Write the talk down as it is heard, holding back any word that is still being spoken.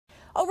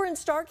Over in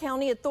Starr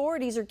County,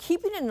 authorities are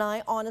keeping an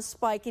eye on a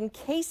spike in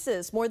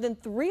cases. More than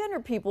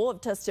 300 people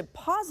have tested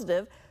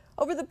positive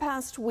over the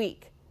past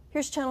week.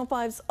 Here's Channel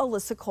 5's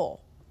Alyssa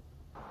Cole.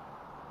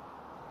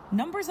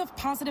 Numbers of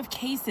positive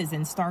cases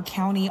in Starr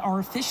County are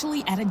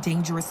officially at a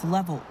dangerous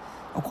level.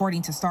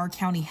 According to Starr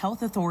County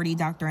Health Authority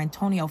Dr.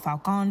 Antonio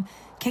Falcon,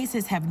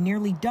 cases have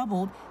nearly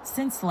doubled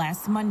since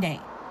last Monday.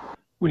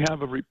 We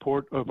have a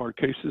report of our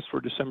cases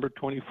for December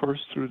 21st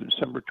through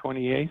December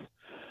 28th.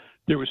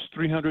 There was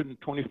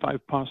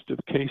 325 positive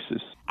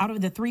cases. Out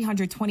of the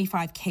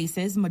 325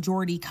 cases,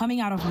 majority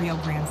coming out of Rio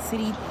Grande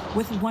City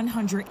with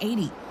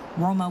 180,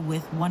 Roma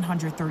with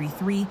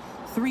 133,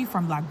 3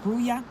 from La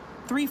Grulla,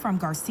 3 from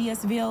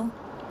Garciasville,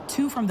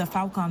 2 from the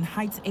Falcon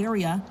Heights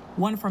area,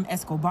 1 from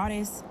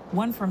Escobares,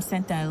 1 from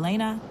Santa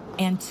Elena,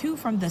 and 2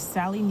 from the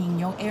Sally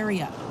Nino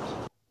area.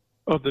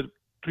 Of the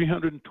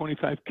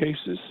 325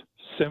 cases,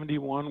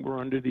 71 were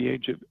under the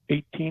age of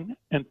 18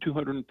 and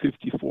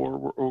 254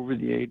 were over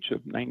the age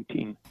of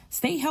 19.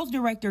 State Health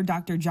Director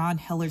Dr. John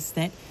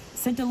Hellerstedt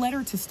sent a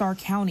letter to Starr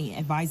County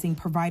advising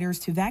providers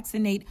to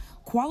vaccinate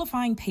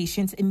qualifying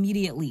patients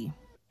immediately.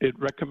 It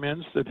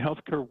recommends that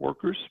healthcare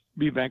workers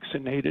be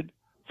vaccinated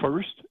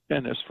first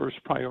and as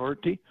first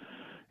priority,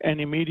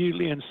 and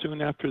immediately and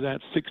soon after that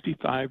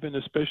 65 and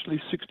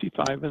especially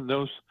 65 and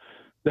those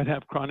that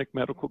have chronic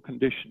medical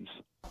conditions.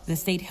 The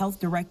state health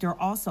director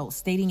also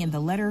stating in the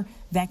letter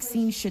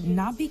vaccines should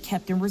not be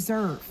kept in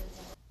reserve.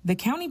 The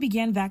county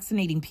began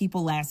vaccinating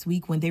people last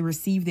week when they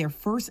received their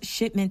first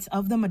shipments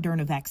of the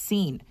Moderna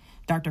vaccine.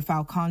 Dr.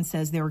 Falcon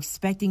says they're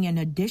expecting an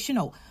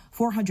additional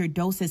 400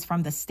 doses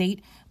from the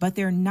state, but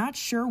they're not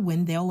sure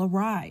when they'll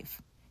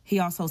arrive. He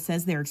also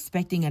says they're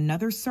expecting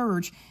another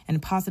surge in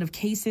positive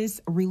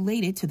cases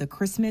related to the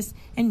Christmas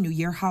and New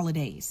Year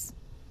holidays.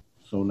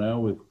 So now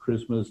with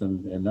Christmas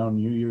and now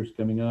New Year's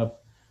coming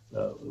up,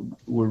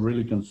 we're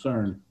really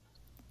concerned.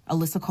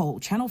 Alyssa Cole,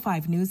 Channel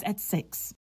 5 News at 6.